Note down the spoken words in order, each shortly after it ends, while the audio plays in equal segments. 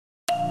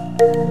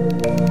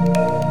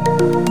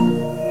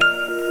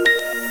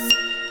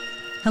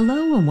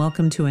Hello and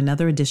welcome to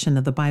another edition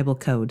of the Bible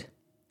Code.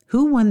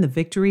 Who won the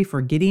victory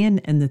for Gideon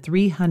and the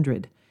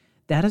 300?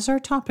 That is our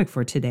topic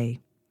for today.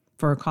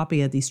 For a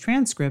copy of these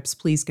transcripts,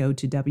 please go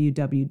to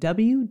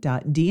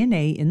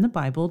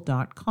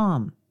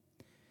www.dnainthebible.com.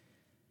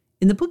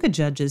 In the book of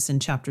Judges in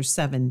chapter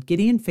 7,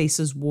 Gideon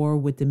faces war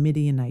with the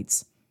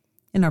Midianites.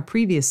 In our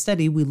previous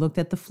study, we looked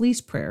at the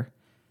fleece prayer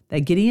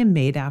that Gideon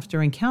made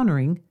after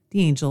encountering the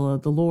angel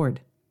of the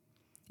Lord.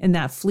 And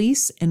that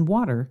fleece and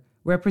water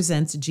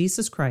represents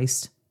Jesus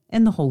Christ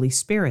and the Holy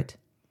Spirit.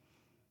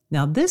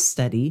 Now, this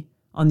study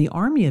on the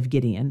army of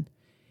Gideon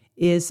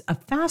is a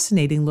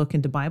fascinating look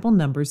into Bible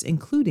numbers,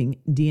 including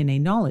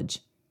DNA knowledge.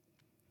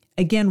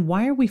 Again,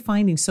 why are we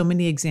finding so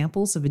many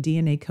examples of a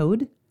DNA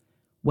code?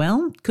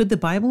 Well, could the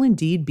Bible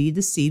indeed be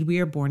the seed we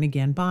are born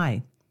again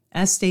by,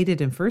 as stated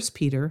in 1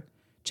 Peter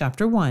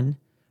chapter 1,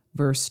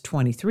 verse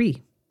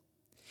 23.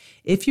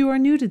 If you are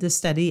new to this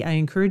study, I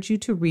encourage you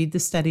to read the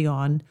study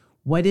on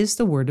What is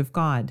the Word of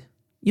God?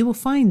 You will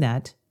find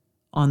that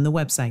on the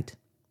website.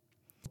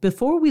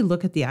 Before we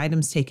look at the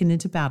items taken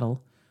into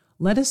battle,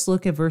 let us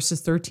look at verses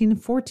 13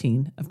 and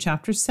 14 of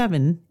chapter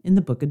 7 in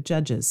the book of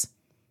Judges.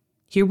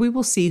 Here we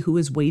will see who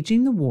is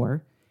waging the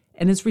war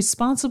and is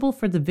responsible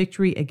for the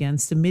victory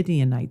against the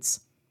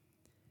Midianites.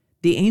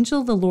 The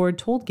angel of the Lord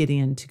told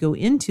Gideon to go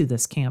into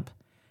this camp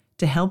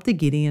to help the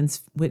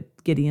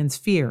with Gideon's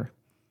fear.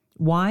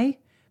 Why?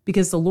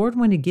 Because the Lord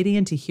wanted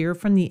Gideon to hear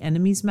from the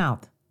enemy's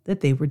mouth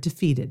that they were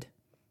defeated.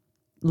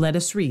 Let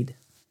us read.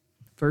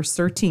 Verse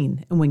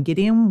 13, And when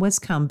Gideon was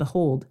come,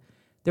 behold,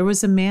 there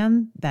was a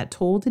man that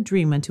told a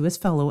dream unto his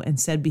fellow, and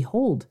said,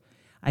 Behold,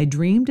 I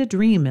dreamed a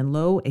dream, and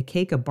lo, a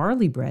cake of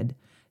barley bread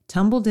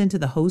tumbled into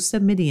the host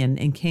of Midian,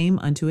 and came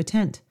unto a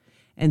tent,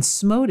 and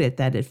smote it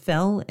that it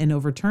fell, and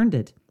overturned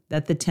it,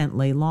 that the tent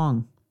lay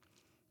long.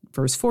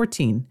 Verse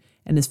 14,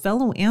 And his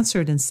fellow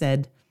answered and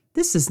said,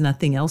 This is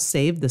nothing else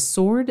save the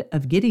sword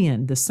of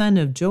Gideon, the son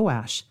of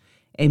Joash,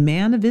 a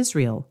man of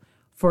Israel,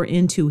 for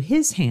into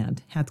his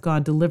hand hath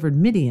God delivered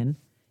Midian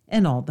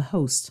and all the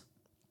host.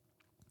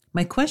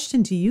 My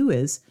question to you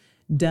is,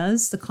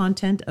 does the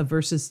content of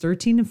verses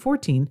 13 and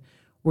 14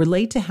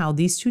 relate to how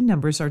these two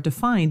numbers are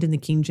defined in the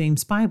King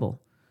James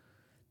Bible?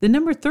 The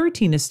number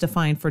 13 is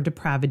defined for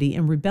depravity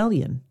and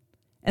rebellion,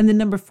 and the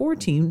number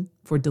 14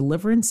 for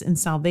deliverance and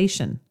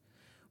salvation.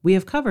 We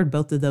have covered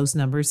both of those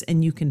numbers,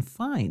 and you can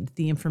find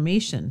the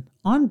information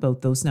on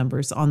both those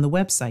numbers on the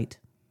website.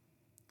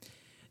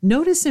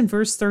 Notice in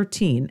verse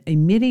 13, a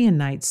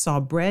Midianite saw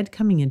bread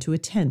coming into a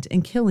tent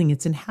and killing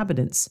its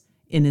inhabitants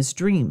in his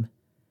dream.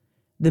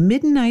 The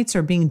Midianites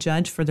are being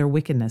judged for their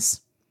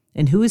wickedness.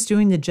 And who is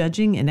doing the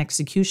judging and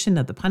execution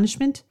of the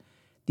punishment?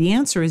 The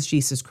answer is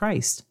Jesus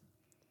Christ.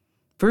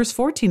 Verse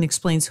 14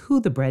 explains who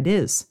the bread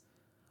is,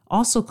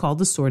 also called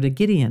the sword of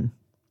Gideon.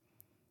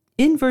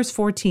 In verse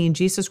 14,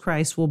 Jesus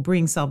Christ will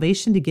bring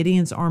salvation to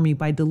Gideon's army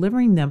by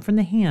delivering them from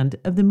the hand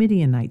of the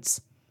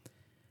Midianites.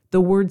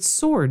 The words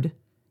sword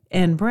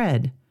and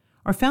bread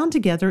are found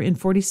together in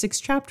 46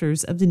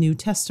 chapters of the New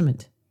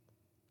Testament.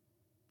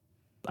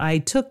 I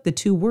took the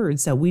two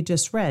words that we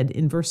just read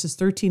in verses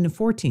 13 and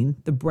 14,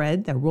 the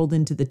bread that rolled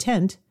into the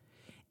tent,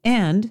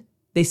 and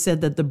they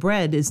said that the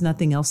bread is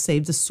nothing else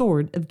save the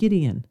sword of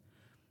Gideon.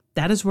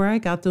 That is where I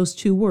got those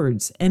two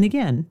words, and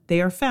again, they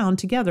are found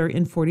together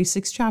in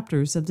 46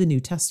 chapters of the New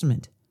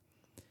Testament.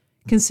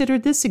 Consider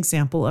this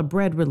example of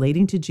bread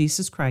relating to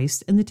Jesus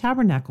Christ and the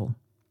tabernacle.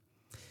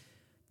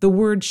 The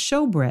word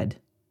showbread,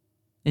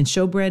 and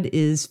showbread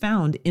is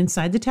found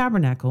inside the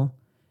tabernacle,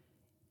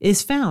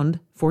 is found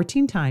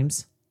 14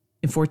 times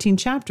in 14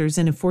 chapters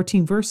and in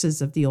 14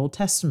 verses of the Old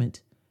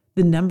Testament,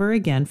 the number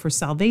again for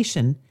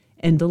salvation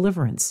and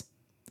deliverance.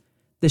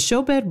 The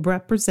showbread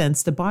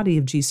represents the body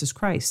of Jesus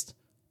Christ,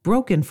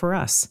 broken for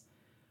us.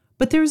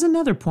 But there is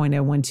another point I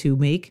want to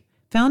make,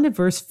 found in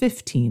verse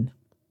 15.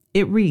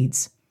 It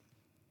reads,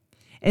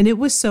 And it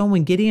was so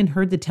when Gideon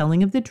heard the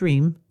telling of the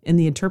dream and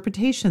the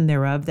interpretation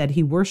thereof that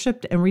he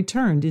worshipped and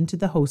returned into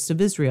the host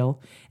of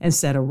Israel and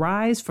said,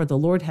 Arise, for the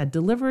Lord had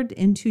delivered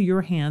into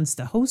your hands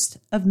the host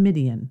of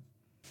Midian.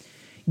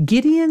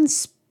 Gideon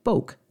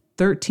spoke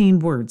 13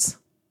 words.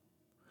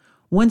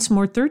 Once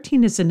more,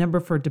 13 is a number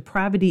for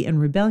depravity and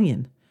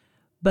rebellion.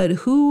 But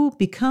who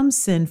becomes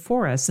sin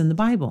for us in the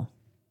Bible?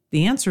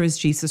 The answer is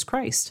Jesus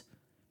Christ.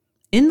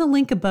 In the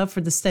link above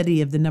for the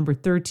study of the number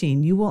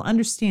 13, you will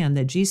understand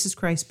that Jesus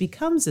Christ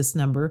becomes this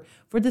number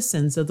for the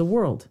sins of the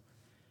world.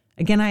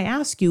 Again, I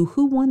ask you,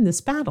 who won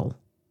this battle?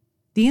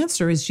 The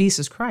answer is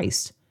Jesus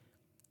Christ.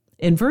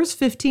 In verse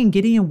 15,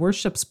 Gideon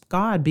worships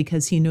God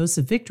because he knows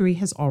the victory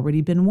has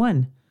already been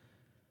won.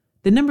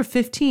 The number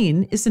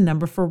 15 is the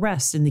number for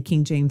rest in the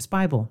King James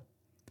Bible.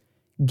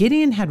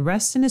 Gideon had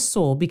rest in his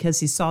soul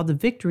because he saw the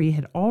victory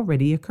had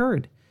already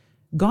occurred.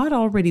 God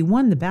already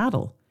won the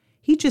battle.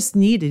 He just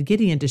needed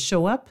Gideon to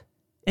show up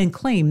and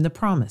claim the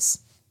promise.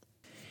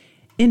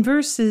 In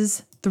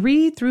verses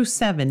 3 through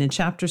 7 in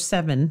chapter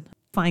 7,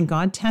 find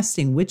God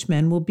testing which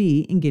men will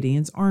be in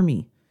Gideon's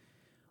army.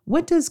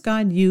 What does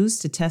God use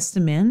to test the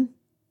men?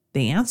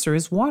 The answer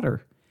is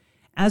water.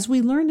 As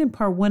we learned in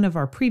part 1 of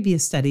our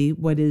previous study,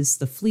 what is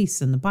the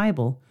fleece in the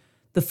Bible,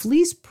 the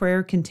fleece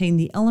prayer contained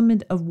the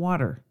element of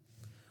water.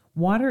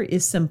 Water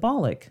is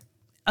symbolic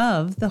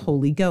of the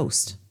Holy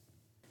Ghost.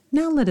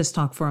 Now let us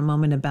talk for a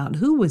moment about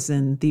who was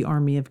in the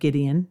army of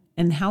Gideon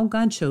and how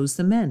God chose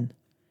the men.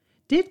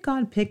 Did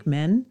God pick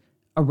men,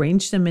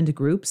 arrange them into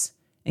groups,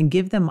 and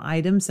give them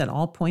items that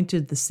all point to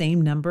the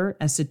same number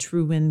as the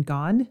true in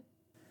God?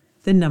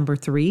 The number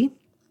 3?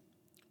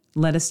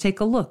 Let us take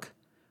a look.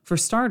 For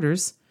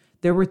starters,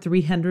 there were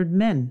 300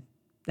 men.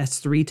 That's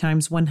 3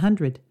 times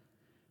 100,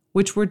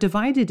 which were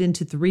divided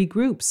into 3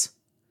 groups,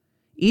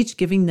 each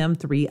giving them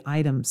 3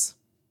 items.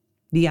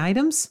 The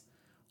items?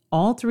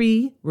 All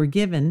 3 were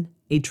given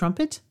a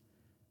trumpet,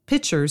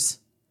 pitchers,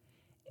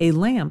 a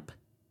lamp,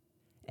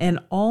 and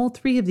all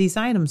 3 of these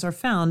items are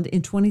found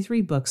in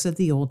 23 books of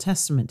the Old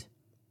Testament.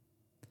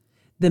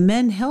 The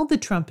men held the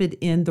trumpet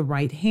in the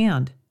right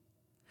hand.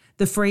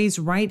 The phrase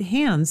right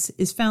hands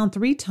is found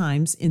 3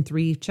 times in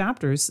 3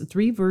 chapters,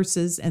 3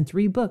 verses, and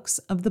 3 books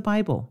of the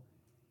Bible.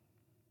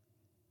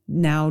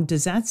 Now,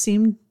 does that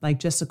seem like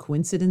just a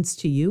coincidence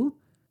to you?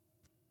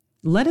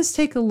 Let us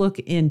take a look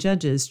in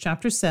Judges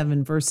chapter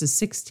 7, verses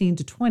 16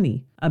 to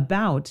 20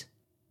 about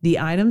the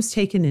items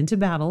taken into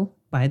battle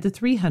by the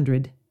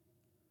 300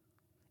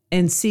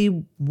 and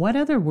see what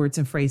other words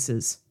and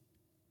phrases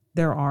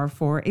there are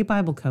for a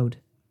Bible code.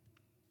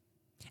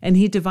 And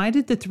he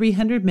divided the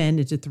 300 men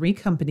into 3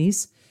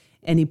 companies,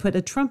 and he put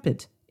a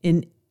trumpet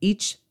in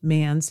each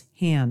man's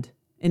hand,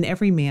 in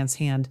every man's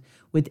hand,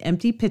 with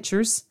empty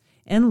pitchers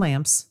and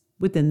lamps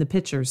within the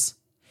pitchers.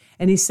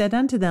 And he said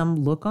unto them,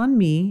 Look on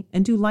me,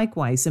 and do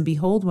likewise. And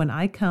behold, when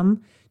I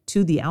come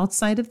to the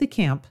outside of the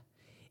camp,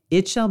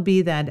 it shall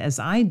be that as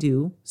I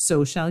do,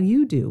 so shall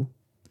you do.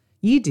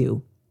 Ye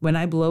do. When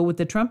I blow with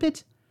the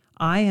trumpet,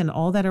 I and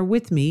all that are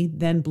with me,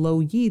 then blow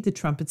ye the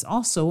trumpets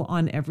also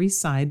on every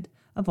side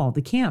of all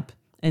the camp,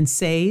 and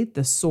say,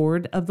 The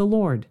sword of the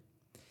Lord,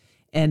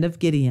 and of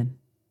Gideon.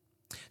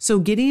 So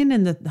Gideon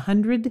and the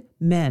 100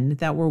 men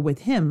that were with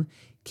him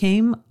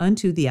came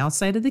unto the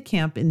outside of the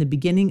camp in the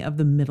beginning of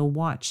the middle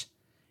watch.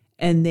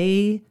 And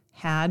they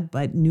had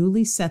but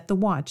newly set the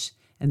watch,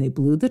 and they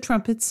blew the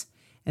trumpets,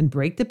 and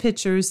brake the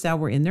pitchers that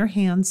were in their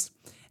hands.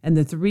 And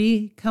the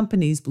 3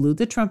 companies blew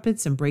the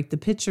trumpets, and brake the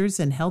pitchers,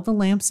 and held the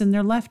lamps in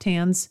their left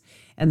hands,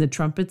 and the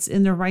trumpets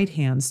in their right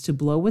hands, to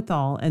blow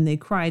withal. And they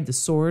cried, The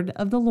sword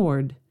of the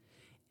Lord,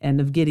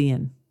 and of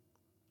Gideon.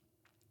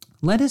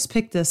 Let us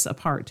pick this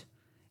apart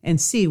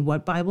and see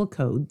what Bible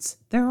codes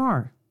there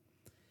are.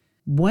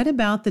 What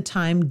about the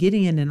time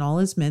Gideon and all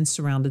his men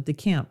surrounded the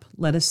camp?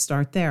 Let us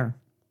start there.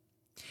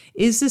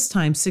 Is this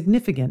time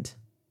significant?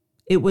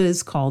 It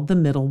was called the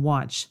middle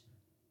watch,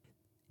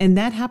 and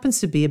that happens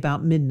to be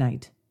about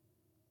midnight.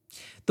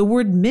 The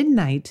word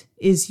midnight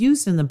is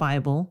used in the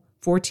Bible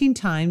 14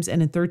 times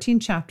and in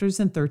 13 chapters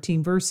and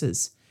 13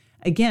 verses.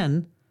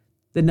 Again,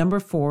 the number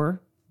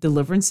 4,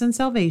 deliverance and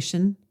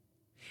salvation,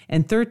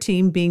 and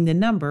 13 being the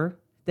number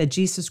that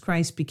Jesus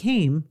Christ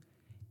became,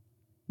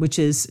 which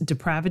is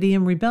depravity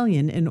and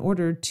rebellion, in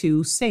order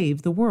to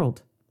save the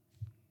world.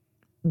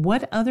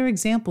 What other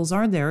examples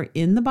are there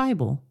in the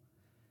Bible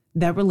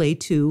that relate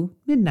to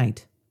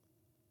midnight?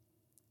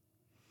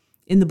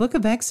 In the book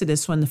of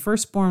Exodus, when the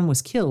firstborn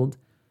was killed,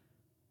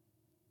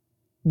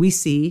 we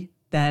see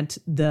that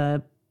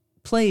the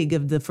plague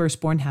of the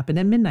firstborn happened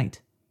at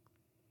midnight.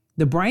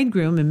 The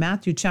bridegroom in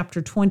Matthew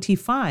chapter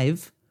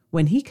 25,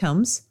 when he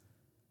comes,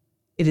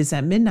 it is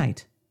at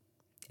midnight.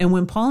 And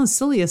when Paul and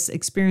Silas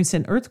experienced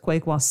an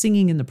earthquake while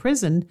singing in the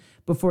prison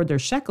before their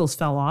shackles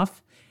fell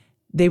off,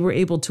 they were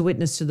able to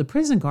witness to the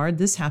prison guard.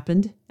 This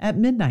happened at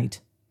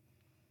midnight.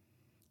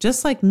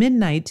 Just like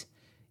midnight,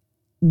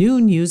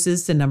 noon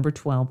uses the number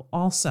 12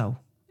 also.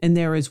 And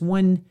there is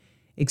one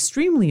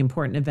extremely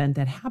important event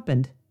that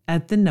happened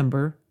at the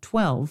number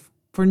 12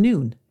 for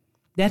noon.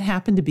 That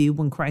happened to be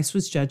when Christ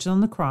was judged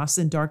on the cross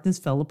and darkness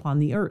fell upon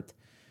the earth.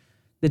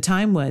 The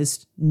time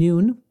was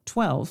noon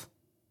 12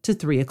 to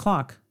 3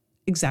 o'clock,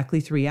 exactly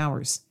 3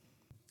 hours.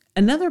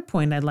 Another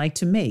point I'd like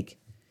to make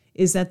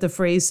is that the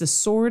phrase, the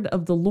sword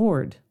of the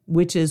Lord,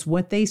 which is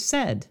what they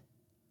said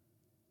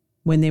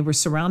when they were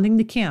surrounding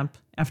the camp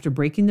after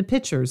breaking the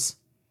pitchers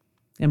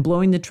and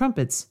blowing the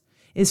trumpets,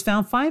 is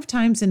found 5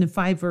 times and in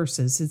 5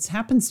 verses. It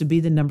happens to be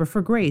the number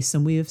for grace,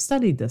 and we have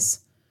studied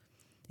this.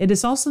 It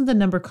is also the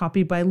number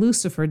copied by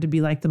Lucifer to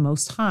be like the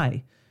Most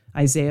High,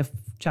 Isaiah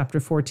chapter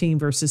 14,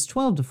 verses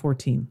 12 to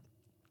 14.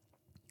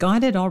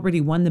 God had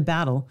already won the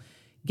battle.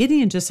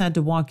 Gideon just had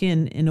to walk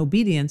in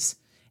obedience,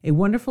 a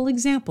wonderful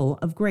example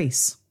of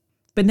grace.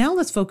 But now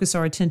let's focus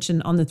our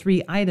attention on the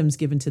 3 items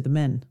given to the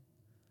men.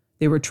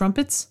 They were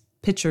trumpets,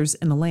 pitchers,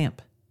 and a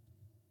lamp.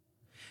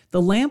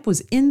 The lamp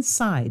was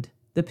inside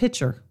the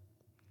pitcher.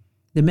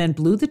 The men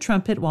blew the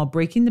trumpet while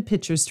breaking the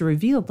pitchers to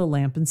reveal the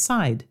lamp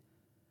inside.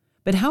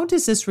 But how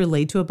does this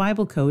relate to a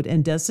Bible code,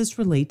 and does this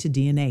relate to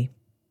DNA?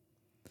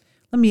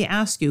 Let me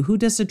ask you, who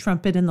does the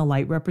trumpet and the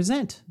light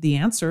represent? The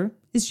answer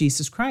is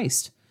Jesus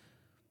Christ.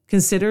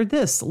 Consider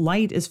this.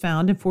 Light is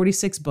found in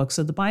 46 books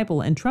of the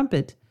Bible, and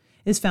trumpet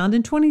is found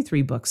in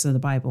 23 books of the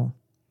Bible.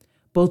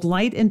 Both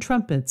light and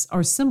trumpets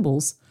are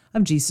symbols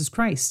of Jesus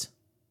Christ.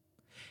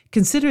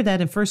 Consider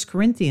that in 1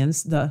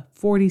 Corinthians, the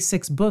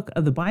 46th book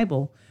of the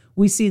Bible,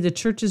 we see the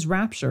church's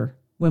rapture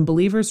when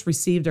believers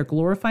receive their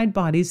glorified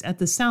bodies at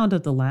the sound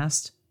of the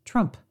last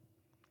trump.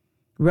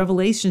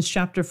 Revelation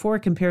chapter 4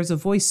 compares a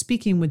voice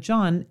speaking with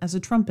John as a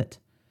trumpet.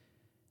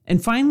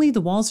 And finally,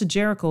 the walls of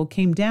Jericho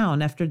came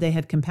down after they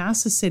had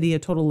compassed the city a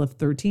total of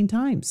 13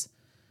 times.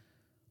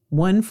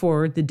 One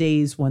for the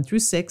days 1 through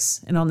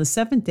 6, and on the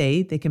seventh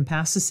day they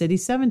compassed the city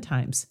 7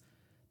 times.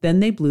 Then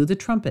they blew the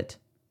trumpet.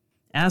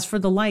 As for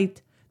the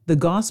light, the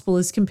gospel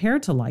is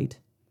compared to light.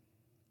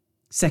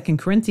 2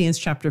 Corinthians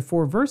chapter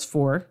 4, verse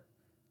 4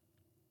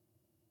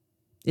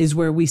 is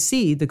where we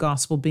see the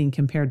gospel being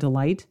compared to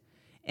light.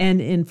 And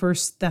in 1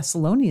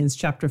 Thessalonians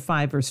chapter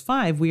 5, verse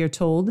 5, we are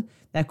told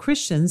that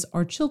Christians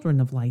are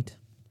children of light.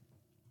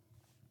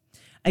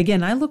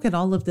 Again, I look at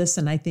all of this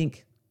and I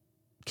think,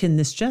 can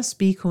this just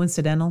be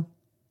coincidental?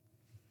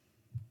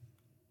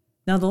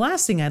 Now, the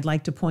last thing I'd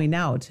like to point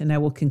out, and I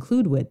will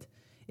conclude with,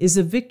 is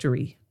the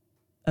victory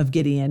of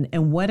Gideon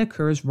and what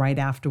occurs right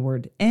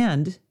afterward.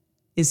 And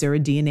is there a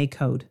DNA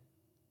code?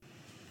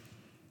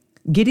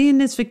 Gideon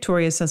is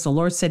victorious as the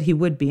Lord said he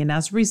would be, and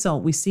as a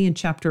result, we see in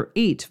chapter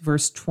 8,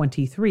 verse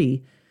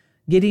 23,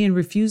 Gideon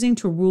refusing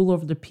to rule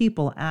over the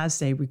people as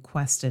they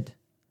requested.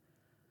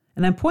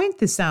 And I point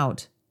this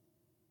out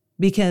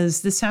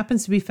because this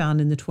happens to be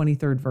found in the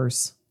 23rd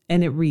verse,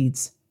 and it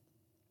reads,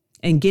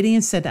 "And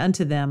Gideon said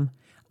unto them,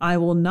 I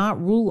will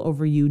not rule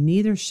over you,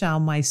 neither shall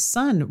my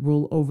son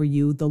rule over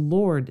you, the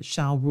Lord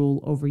shall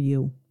rule over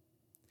you."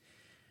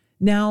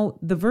 Now,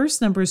 the verse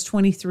number is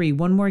 23,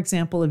 one more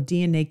example of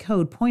DNA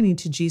code pointing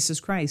to Jesus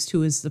Christ,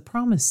 who is the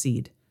promised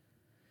seed.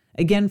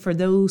 Again, for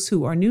those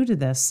who are new to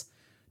this,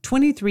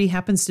 23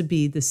 happens to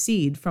be the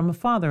seed from a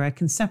father at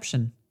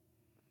conception.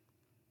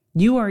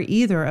 You are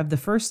either of the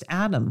first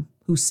Adam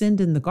who sinned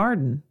in the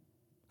garden,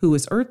 who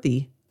is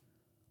earthy,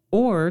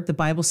 or the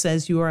Bible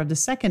says you are of the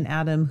second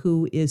Adam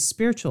who is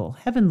spiritual,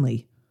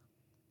 heavenly.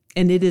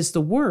 And it is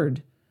the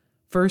Word,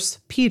 1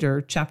 Peter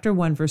chapter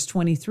 1, verse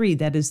 23,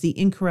 that is the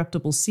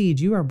incorruptible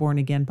seed you are born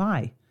again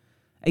by.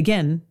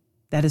 Again,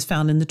 that is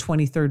found in the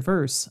 23rd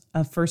verse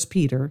of 1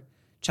 Peter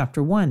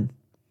chapter 1.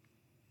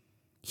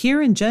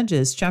 Here in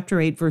Judges chapter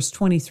 8, verse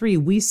 23,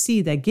 we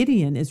see that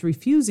Gideon is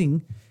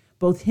refusing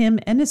both him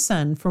and his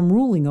son from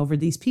ruling over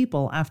these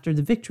people after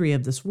the victory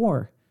of this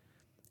war,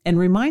 and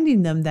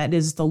reminding them that it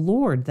is the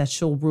Lord that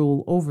shall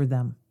rule over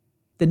them.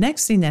 The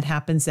next thing that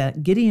happens is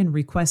that Gideon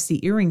requests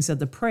the earrings of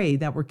the prey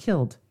that were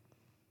killed.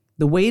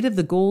 The weight of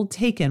the gold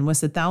taken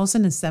was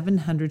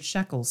 1,700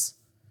 shekels.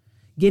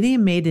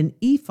 Gideon made an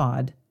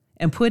ephod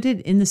and put it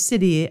in the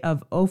city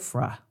of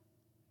Ophrah.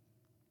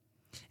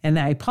 And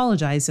I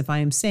apologize if I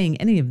am saying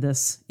any of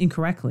this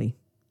incorrectly.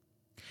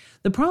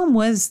 The problem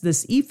was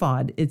this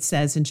ephod, it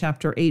says in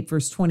chapter 8,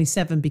 verse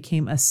 27,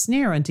 became a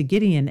snare unto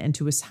Gideon and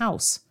to his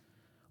house.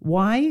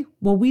 Why?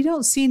 Well, we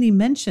don't see any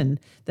mention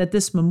that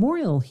this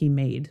memorial he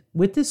made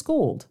with this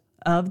gold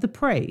of the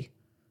prey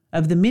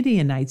of the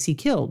Midianites he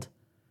killed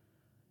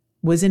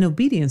was in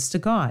obedience to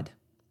God.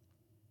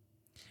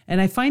 And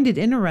I find it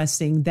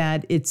interesting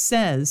that it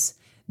says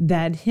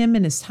that him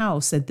and his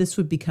house, that this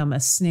would become a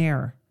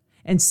snare.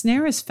 And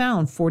snare is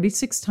found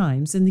 46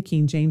 times in the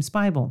King James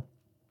Bible.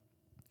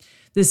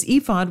 This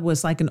ephod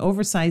was like an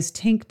oversized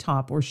tank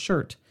top or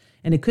shirt,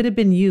 and it could have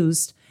been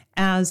used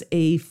as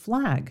a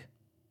flag,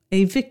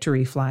 a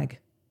victory flag.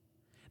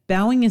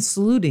 Bowing and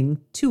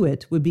saluting to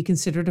it would be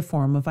considered a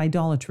form of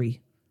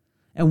idolatry.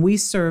 And we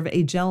serve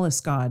a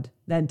jealous God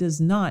that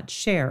does not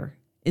share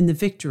in the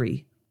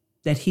victory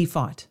that he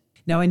fought.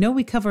 Now, I know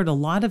we covered a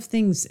lot of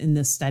things in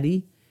this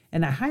study,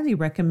 and I highly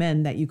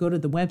recommend that you go to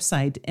the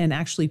website and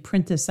actually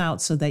print this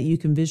out so that you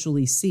can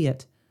visually see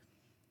it.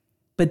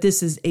 But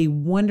this is a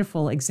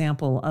wonderful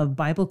example of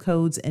Bible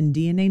codes and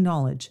DNA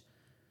knowledge,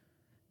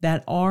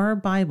 that our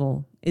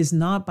Bible is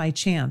not by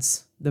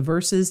chance, the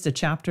verses, the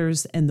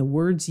chapters, and the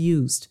words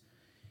used.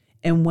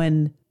 And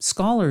when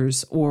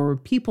scholars or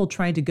people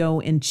try to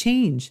go and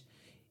change,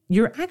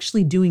 you're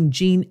actually doing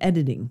gene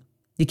editing.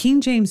 The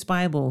King James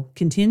Bible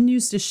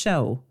continues to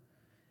show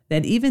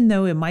that even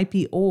though it might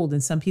be old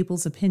in some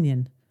people's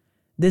opinion,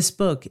 this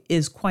book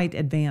is quite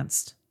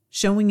advanced,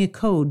 showing a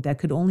code that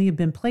could only have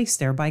been placed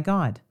there by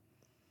God.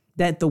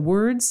 That the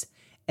words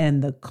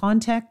and the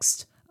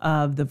context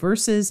of the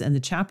verses and the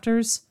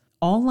chapters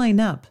all line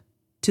up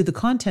to the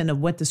content of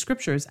what the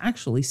scripture is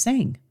actually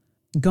saying.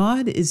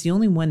 God is the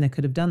only one that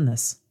could have done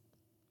this.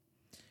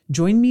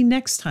 Join me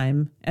next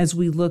time as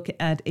we look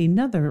at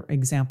another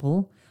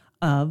example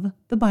of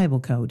the Bible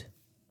code.